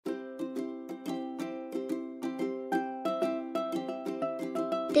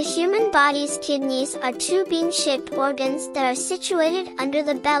The human body's kidneys are two bean-shaped organs that are situated under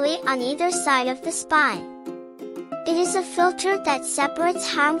the belly on either side of the spine. It is a filter that separates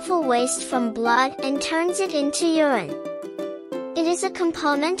harmful waste from blood and turns it into urine. It is a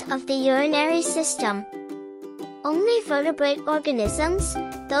component of the urinary system. Only vertebrate organisms,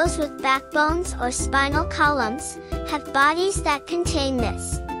 those with backbones or spinal columns, have bodies that contain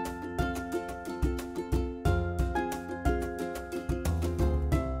this.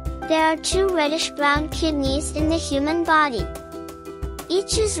 There are two reddish-brown kidneys in the human body.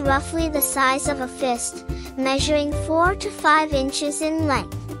 Each is roughly the size of a fist, measuring 4 to 5 inches in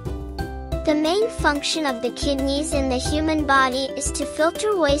length. The main function of the kidneys in the human body is to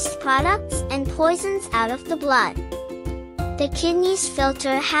filter waste products and poisons out of the blood. The kidneys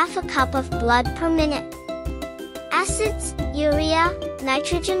filter half a cup of blood per minute. Acids, urea,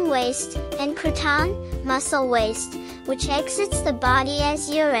 nitrogen waste, and croton, muscle waste, which exits the body as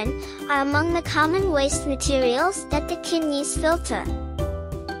urine, are among the common waste materials that the kidneys filter.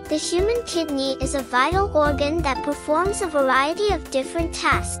 The human kidney is a vital organ that performs a variety of different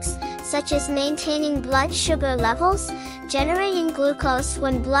tasks, such as maintaining blood sugar levels, generating glucose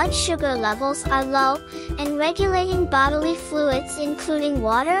when blood sugar levels are low, and regulating bodily fluids including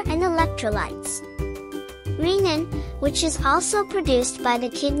water and electrolytes. Renin, which is also produced by the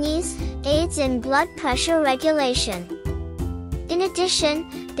kidneys, aids in blood pressure regulation. In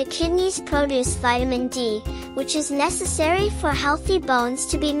addition, the kidneys produce vitamin D, which is necessary for healthy bones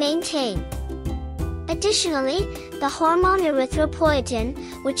to be maintained. Additionally, the hormone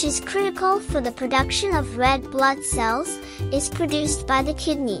erythropoietin, which is critical for the production of red blood cells, is produced by the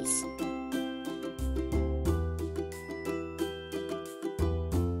kidneys.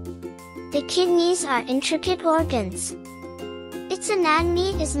 The kidneys are intricate organs. Its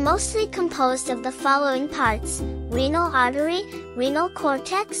anatomy is mostly composed of the following parts: renal artery, renal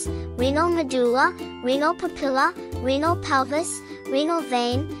cortex, renal medulla, renal papilla, renal pelvis, renal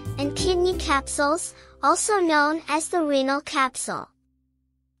vein, and kidney capsules, also known as the renal capsule.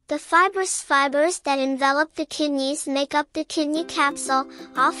 The fibrous fibers that envelop the kidneys make up the kidney capsule,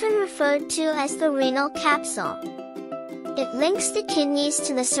 often referred to as the renal capsule. It links the kidneys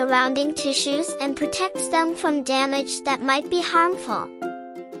to the surrounding tissues and protects them from damage that might be harmful.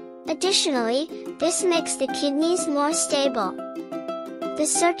 Additionally, this makes the kidneys more stable. The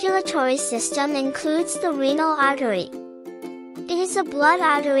circulatory system includes the renal artery. It is a blood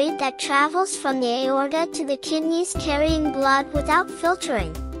artery that travels from the aorta to the kidneys carrying blood without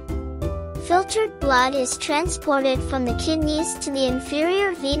filtering. Filtered blood is transported from the kidneys to the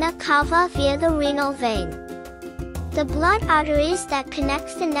inferior vena cava via the renal vein. The blood arteries that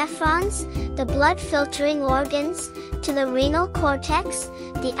connect the nephrons, the blood-filtering organs, to the renal cortex,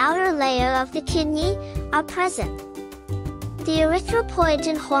 the outer layer of the kidney, are present. The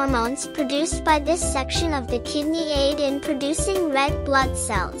erythropoietin hormones produced by this section of the kidney aid in producing red blood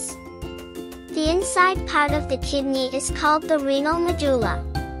cells. The inside part of the kidney is called the renal medulla.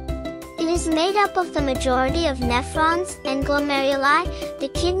 It is made up of the majority of nephrons and glomeruli, the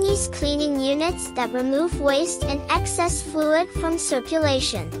kidney's cleaning units that remove waste and excess fluid from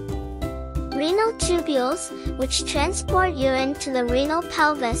circulation. Renal tubules, which transport urine to the renal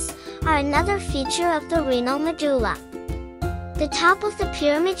pelvis, are another feature of the renal medulla. The top of the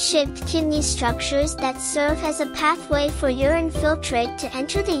pyramid-shaped kidney structures that serve as a pathway for urine filtrate to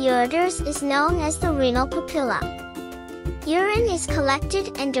enter the ureters is known as the renal papilla. Urine is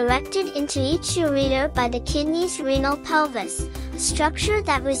collected and directed into each ureter by the kidney's renal pelvis, a structure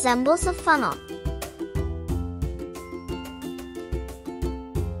that resembles a funnel.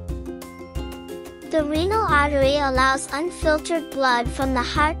 The renal artery allows unfiltered blood from the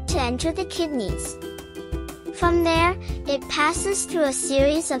heart to enter the kidneys. From there, it passes through a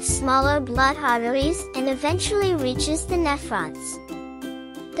series of smaller blood arteries and eventually reaches the nephrons.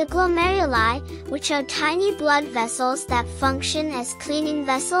 The glomeruli, which are tiny blood vessels that function as cleaning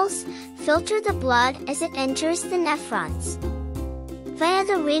vessels, filter the blood as it enters the nephrons. Via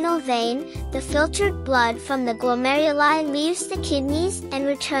the renal vein, the filtered blood from the glomeruli leaves the kidneys and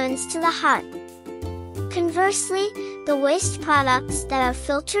returns to the heart. Conversely, the waste products that are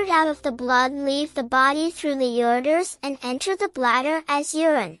filtered out of the blood leave the body through the ureters and enter the bladder as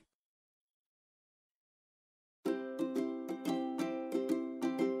urine.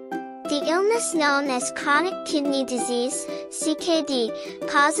 The illness known as chronic kidney disease, CKD,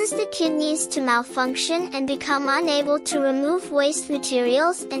 causes the kidneys to malfunction and become unable to remove waste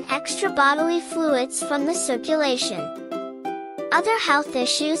materials and extra bodily fluids from the circulation. Other health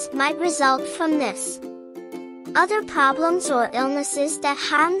issues might result from this. Other problems or illnesses that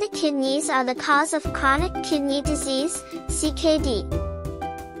harm the kidneys are the cause of chronic kidney disease, CKD.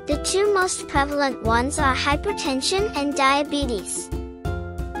 The two most prevalent ones are hypertension and diabetes.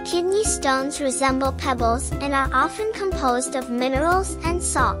 Kidney stones resemble pebbles and are often composed of minerals and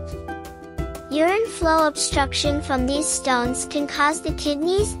salt. Urine flow obstruction from these stones can cause the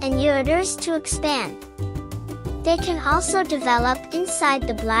kidneys and ureters to expand. They can also develop inside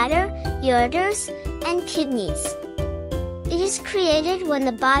the bladder, ureters, and kidneys. It is created when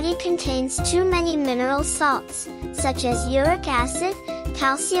the body contains too many mineral salts, such as uric acid,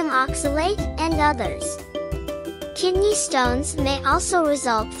 calcium oxalate, and others. Kidney stones may also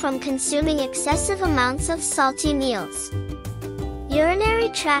result from consuming excessive amounts of salty meals. Urinary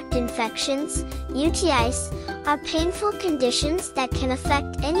tract infections, UTIs, are painful conditions that can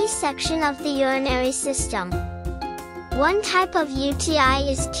affect any section of the urinary system. One type of UTI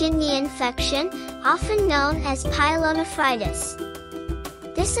is kidney infection, often known as pyelonephritis.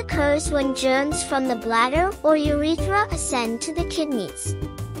 This occurs when germs from the bladder or urethra ascend to the kidneys.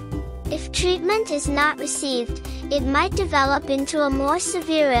 If treatment is not received, it might develop into a more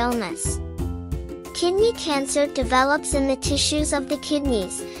severe illness. Kidney cancer develops in the tissues of the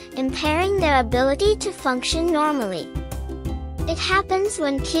kidneys, impairing their ability to function normally. It happens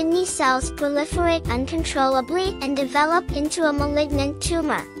when kidney cells proliferate uncontrollably and develop into a malignant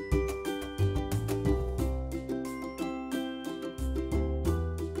tumor.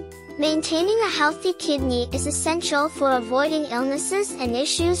 Maintaining a healthy kidney is essential for avoiding illnesses and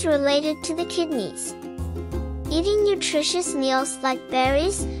issues related to the kidneys. Eating nutritious meals like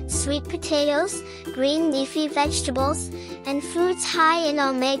berries, sweet potatoes, green leafy vegetables, and foods high in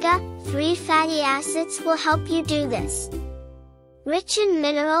omega-3 fatty acids will help you do this. Rich in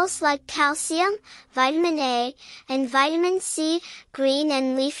minerals like calcium, vitamin A, and vitamin C, green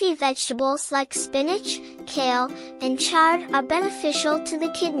and leafy vegetables like spinach, kale, and chard are beneficial to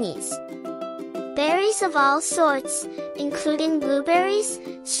the kidneys. Berries of all sorts, including blueberries,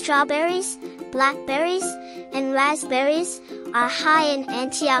 strawberries, blackberries, and raspberries, are high in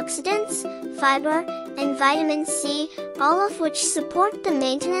antioxidants, fiber, and vitamin C, all of which support the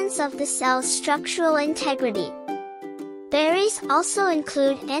maintenance of the cell's structural integrity. Berries also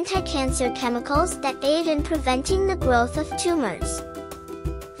include anti-cancer chemicals that aid in preventing the growth of tumors.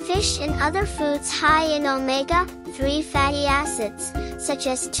 Fish and other foods high in omega-3 fatty acids, such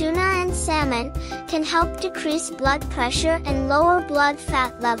as tuna and salmon, can help decrease blood pressure and lower blood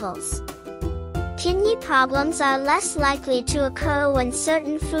fat levels. Kidney problems are less likely to occur when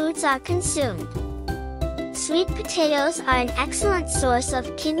certain foods are consumed. Sweet potatoes are an excellent source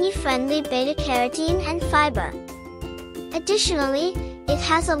of kidney-friendly beta-carotene and fiber. Additionally, it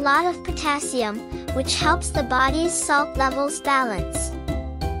has a lot of potassium, which helps the body's salt levels balance.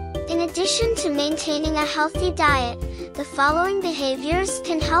 In addition to maintaining a healthy diet, the following behaviors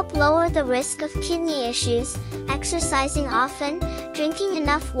can help lower the risk of kidney issues: exercising often, drinking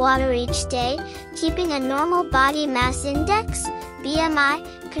enough water each day, keeping a normal body mass index,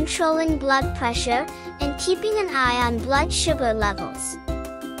 BMI, controlling blood pressure, and keeping an eye on blood sugar levels.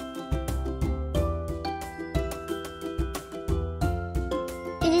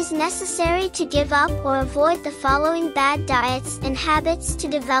 It is necessary to give up or avoid the following bad diets and habits to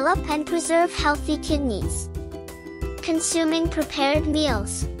develop and preserve healthy kidneys. Consuming prepared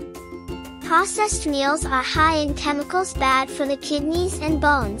meals. Processed meals are high in chemicals bad for the kidneys and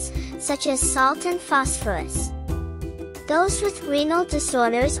bones, such as salt and phosphorus. Those with renal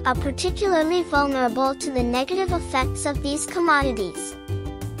disorders are particularly vulnerable to the negative effects of these commodities.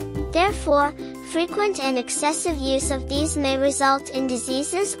 Therefore, frequent and excessive use of these may result in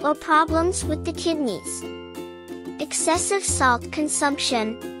diseases or problems with the kidneys. Excessive salt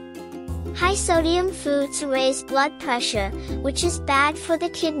consumption. High-sodium foods raise blood pressure, which is bad for the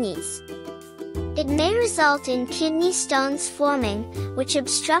kidneys. It may result in kidney stones forming, which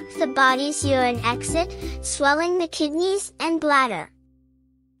obstruct the body's urine exit, swelling the kidneys and bladder.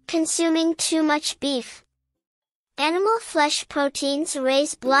 Consuming too much beef. Animal flesh proteins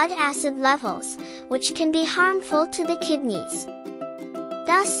raise blood acid levels, which can be harmful to the kidneys.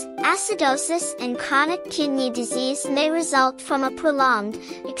 Thus, acidosis and chronic kidney disease may result from a prolonged,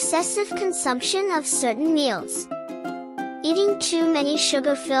 excessive consumption of certain meals. Eating too many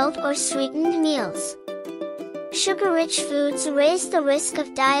sugar-filled or sweetened meals. Sugar-rich foods raise the risk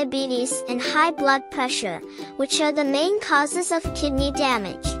of diabetes and high blood pressure, which are the main causes of kidney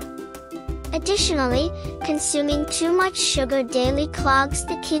damage. Additionally, consuming too much sugar daily clogs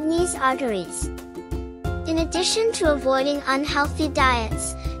the kidneys' arteries. In addition to avoiding unhealthy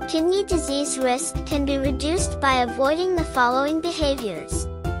diets, kidney disease risk can be reduced by avoiding the following behaviors.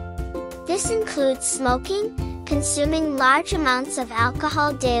 This includes smoking, consuming large amounts of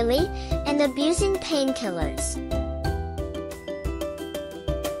alcohol daily, and abusing painkillers.